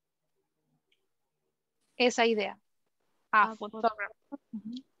esa idea? A photographer.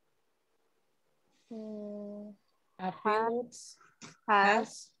 A pilot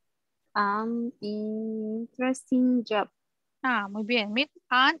has an interesting job. Muy bien.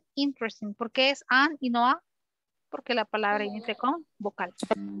 An interesting. ¿Por qué es an y no a? Porque la palabra inicia con vocal.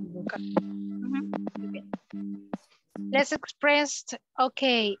 Muy bien. Let's express,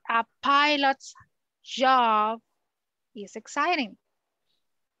 okay, a pilot's job is exciting.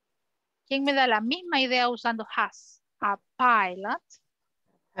 ¿Quién me da la misma idea usando has? A pilot.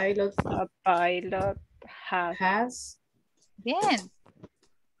 A pilot has. Bien.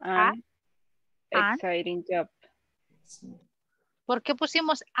 An exciting job. ¿Por qué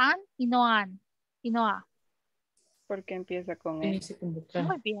pusimos an y no an? Y no a. Porque empieza con él. Inicia con vocal.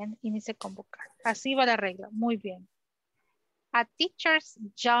 Muy bien, inicia con vocal. Así va la regla. Muy bien. A teacher's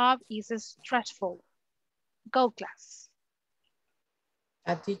job is stressful. Go class.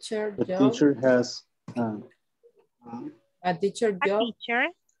 A teacher The job. teacher has A teacher job.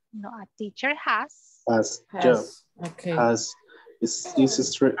 a teacher has. job. Okay. Has is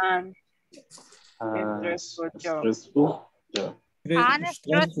stressful job.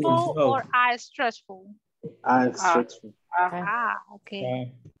 Unstressful or a stressful? Stressful.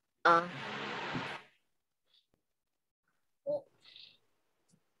 Okay.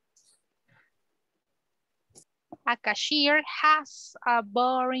 A cashier has a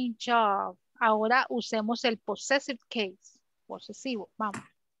boring job. Ahora usemos el possessive case. Posesivo, vamos.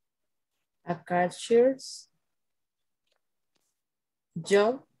 A cashier's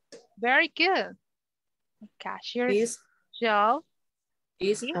job. Very good. A cashier's job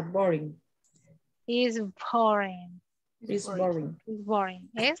is a boring. Is boring. Is boring. Is boring.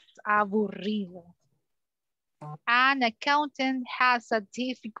 Es aburrido. An accountant has a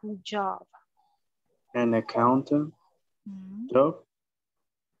difficult job. An accountant job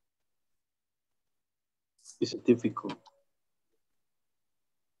is difficult.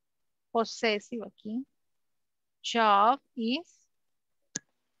 Possessive aquí. Job is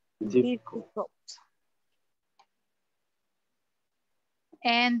difficult.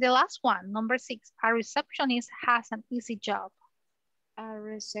 And the last one, number 6. A receptionist has an easy job. A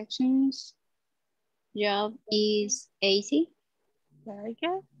receptionist job is easy. Very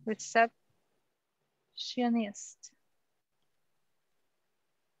good. Receptionist.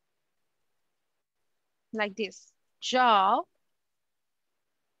 Like this. Job.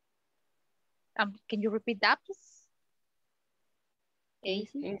 Can you repeat that, please?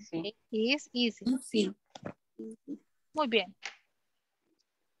 Easy. Is easy. Easy. Muy bien.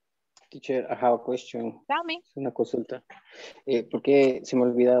 Teacher, I have a question. Tell me. Una consulta. Porque se me ha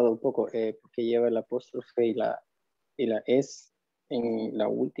olvidado un poco, porque lleva el apóstrofe y la es en la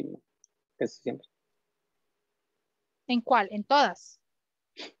última. Casi siempre. ¿En cuál? ¿En todas?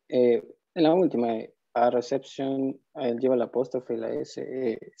 En la última, a reception, lleva el apóstrofe y la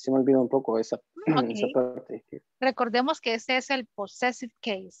S. Se me olvidó un poco esa parte. Recordemos que ese es el possessive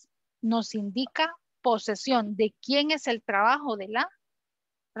case. Nos indica posesión de quién es el trabajo de la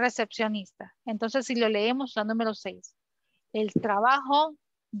recepcionista. Entonces, si lo leemos, la número 6. El trabajo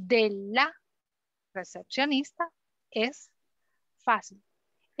de la recepcionista es fácil.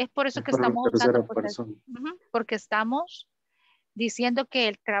 Es por eso que estamos usando porque estamos diciendo que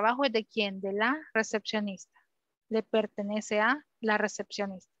el trabajo es de quién, de la recepcionista. Le pertenece a la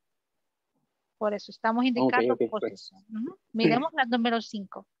recepcionista. Por eso estamos indicando posesión. Miremos la número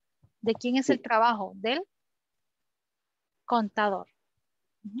 5. ¿De quién es el trabajo? Del contador.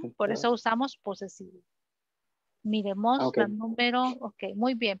 Por eso usamos posesivo. Miremos la número,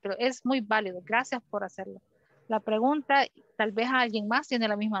 muy bien, pero es muy válido. Gracias por hacerlo. La pregunta, tal vez alguien más tiene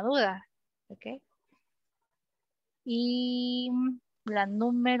la misma duda. Y la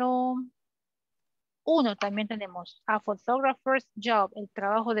número 1 también tenemos a photographer's job, el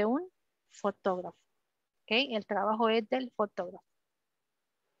trabajo de un fotógrafo. El trabajo es del fotógrafo.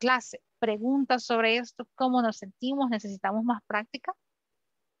 Clase, preguntas sobre esto, cómo nos sentimos, necesitamos más práctica.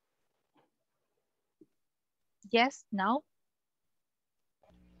 Yes, no.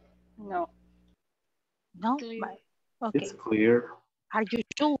 No. No. Okay. It's clear. Are you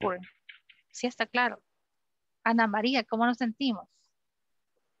sure? Sí, está claro. Ana María, ¿cómo nos sentimos?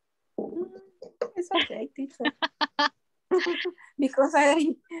 It's okay, teacher. Because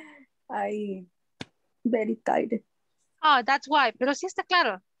I very tired. Oh, that's why. Pero sí está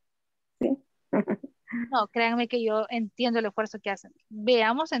claro. Sí. No, créanme que yo entiendo el esfuerzo que hacen.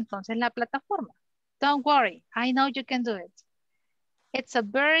 Veamos entonces la plataforma. Don't worry. I know you can do it. It's a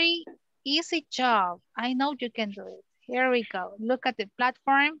very easy job. I know you can do it. Here we go. Look at the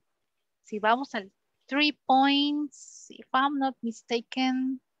platform. Si vamos al 3 points, if I'm not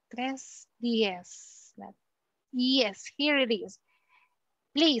mistaken, 3:10. Yes, here it is.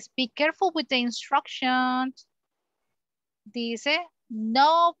 Please be careful with the instructions. Dice,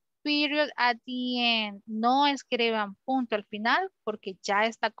 no period at the end. No escriban punto al final porque ya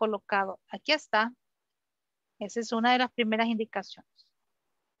está colocado. Aquí está. Esa es una de las primeras indicaciones.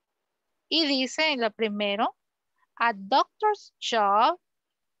 Y dice en lo primero, a doctor's job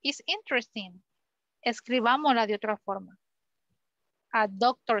is interesting. Escribámosla de otra forma. A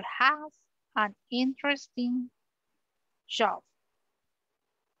doctor has an interesting job.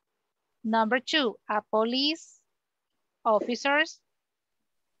 Number 2, a police officer's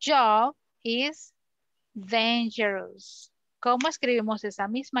job is dangerous. ¿Cómo escribimos esa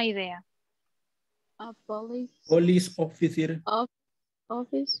misma idea? A police officer.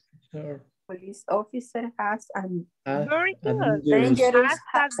 Office. Sure. Police officer has an very good. Dangerous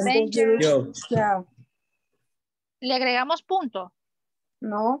job. ¿Le agregamos punto?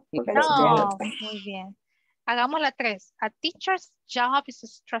 No, porque no. Muy bien. Hagamos la 3. A teacher's job is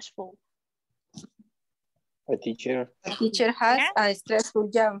stressful. A teacher has a stressful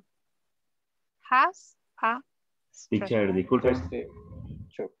job. Has a Teacher, disculpe.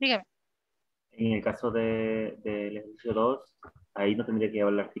 Dígame. En el caso del ejercicio 2, ahí no tendría que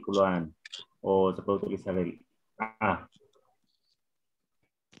llevar el artículo and, o se puede utilizar el a.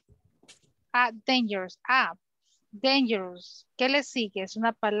 Dangerous. Dangerous. ¿Qué le sigue? Es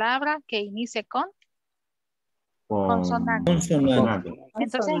una palabra que inicia con consonante. Consonante.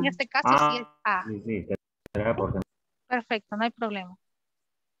 Entonces, en este caso sí es A. Sí, será porque Perfecto, no hay problema.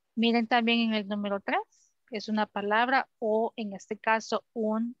 Miren también en el número 3. Es una palabra o en este caso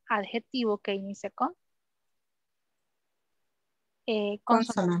un adjetivo que inicia con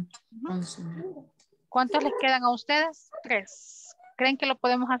consonante. ¿Cuántos les quedan a ustedes? 3. ¿Creen que lo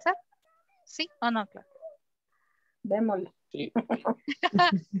podemos hacer? ¿Sí o no? Claro. Démosle. Sí.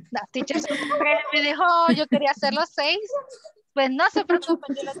 La teacher me dijo, yo quería hacer los 6. Pues no se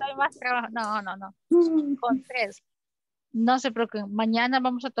preocupen, yo les doy más trabajo. No. Con 3. No se preocupen. Mañana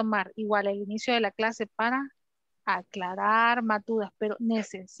vamos a tomar igual el inicio de la clase para aclarar más dudas, pero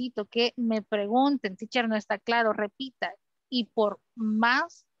necesito que me pregunten, teacher, no está claro, repita. Y por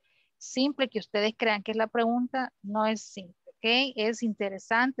más simple que ustedes crean que es la pregunta, no es simple, ¿ok? Es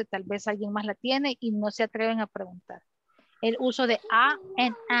interesante, tal vez alguien más la tiene y no se atreven a preguntar. El uso de a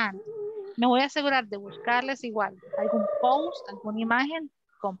and and. Me voy a asegurar de buscarles igual algún post, alguna imagen,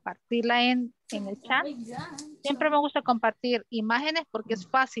 compartirla en el chat. Siempre me gusta compartir imágenes porque es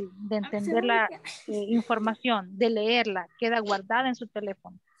fácil de entender la información, de leerla, queda guardada en su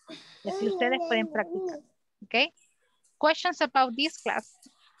teléfono. Y así ustedes pueden practicar, ¿ok? Questions about this class.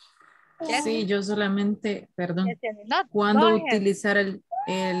 Yes? Sí, yo solamente, perdón, No, ¿cuándo utilizar el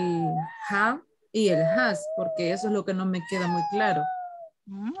have y el has? Porque eso es lo que no me queda muy claro.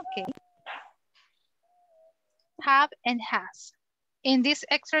 Ok. Have and has. In this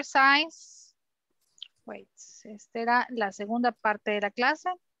exercise, wait, esta era la segunda parte de la clase.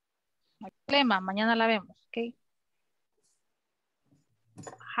 No hay problema, mañana la vemos, ¿ok?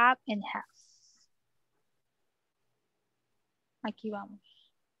 Have and has. Aquí vamos.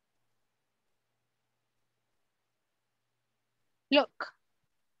 Look.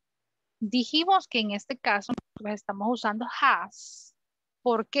 Dijimos que en este caso nosotros estamos usando has.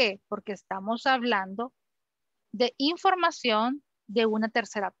 ¿Por qué? Porque estamos hablando de información de una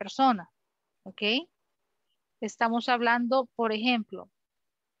tercera persona. ¿Ok? Estamos hablando, por ejemplo,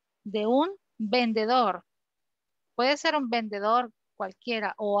 de un vendedor. Puede ser un vendedor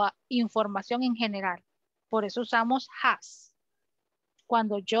cualquiera o información en general. Por eso usamos has.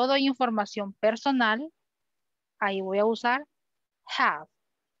 Cuando yo doy información personal, ahí voy a usar have.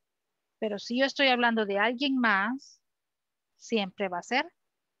 Pero si yo estoy hablando de alguien más, siempre va a ser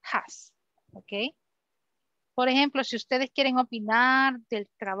has. ¿Ok? Por ejemplo, si ustedes quieren opinar del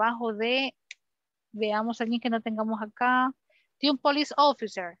trabajo de, veamos a alguien que no tengamos acá, de un police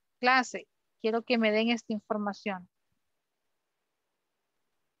officer, clase, quiero que me den esta información.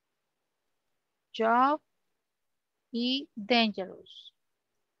 Job y dangerous.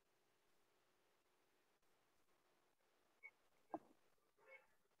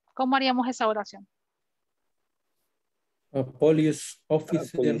 ¿Cómo haríamos esa oración? A police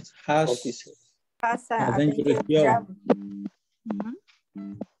officer has a dangerous job.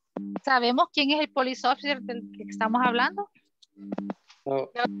 ¿Sabemos quién es el police officer del que estamos hablando?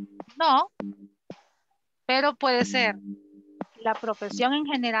 No. Pero puede ser la profesión en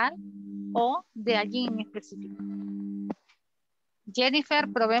general o de alguien en específico. Jennifer,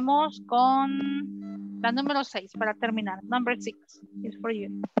 probemos con la número 6 para terminar. Number 6 is for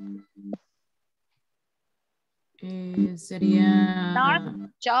you. Sería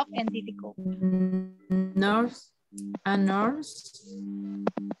Nurse, job and difficult. Nurse. A nurse.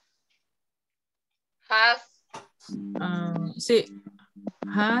 Has. Sí.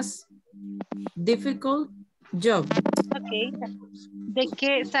 Has difficult job. Ok.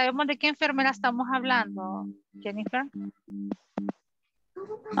 ¿Sabemos de qué enfermera estamos hablando, Jennifer?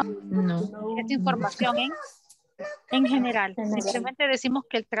 No. Esta información en general. Simplemente decimos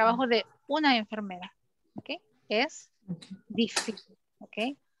que el trabajo de una enfermera, ¿ok? Es difícil,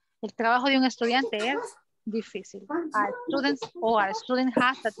 ¿ok? El trabajo de un estudiante es difícil. A student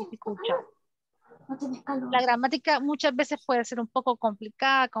has a difficult job. La gramática muchas veces puede ser un poco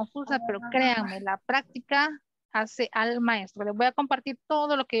complicada, confusa, pero créanme, la práctica hace al maestro. Les voy a compartir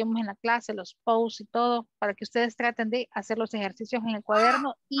todo lo que vimos en la clase, los posts y todo, para que ustedes traten de hacer los ejercicios en el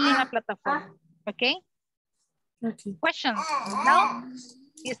cuaderno y en la plataforma. ¿Ok? Questions? No?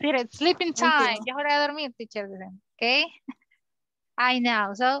 You see it, sleeping time. Ya es hora de dormir, teacher. ¿Ok? I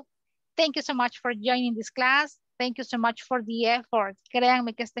know. So, thank you so much for joining this class. Thank you so much for the effort.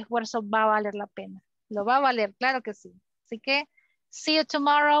 Créanme que este esfuerzo va a valer la pena. Lo va a valer, claro que sí. Así que, see you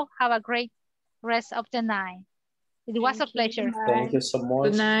tomorrow. Have a great rest of the night. It was a pleasure. Thank you so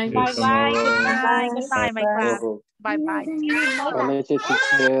much. Good night. Bye-bye. Good night. Goodbye, my class. Bye-bye. Buenas noches,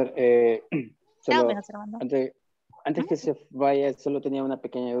 teacher. Antes que se vaya, solo tenía una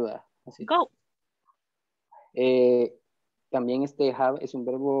pequeña duda. Así. Go. También este have es un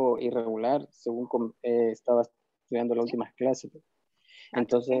verbo irregular, según estaba estudiando las últimas clases.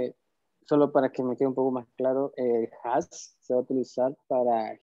 Entonces, solo para que me quede un poco más claro, has se va a utilizar para